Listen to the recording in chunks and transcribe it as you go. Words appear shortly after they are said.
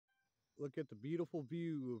look at the beautiful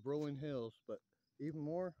view of rolling hills, but even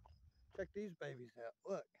more, check these babies out.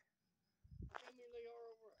 Look. How many they are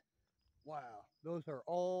over? Wow, those are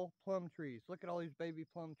all plum trees. Look at all these baby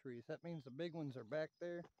plum trees. That means the big ones are back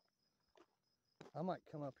there. I might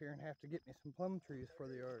come up here and have to get me some plum trees for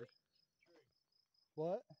the yard.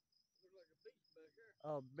 What? Looks like a peach back here.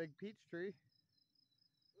 Oh, big peach tree.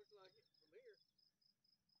 Looks like it from here.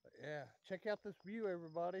 But yeah, check out this view,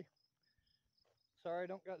 everybody. Sorry I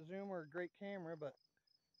don't got zoom or a great camera, but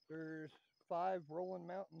there's 5 rolling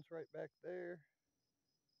mountains right back there.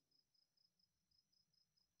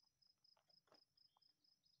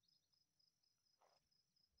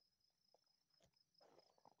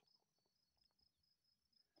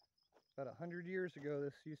 About 100 years ago,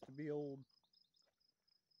 this used to be old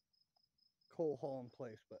coal hauling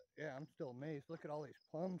place, but yeah, I'm still amazed. Look at all these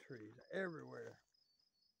plum trees everywhere.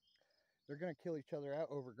 They're going to kill each other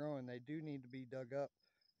out overgrown. They do need to be dug up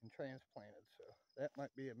and transplanted, so that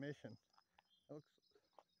might be a mission.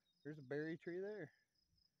 There's a berry tree there.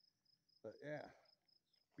 But yeah, it's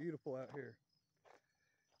beautiful out here.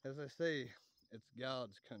 As I say, it's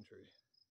God's country.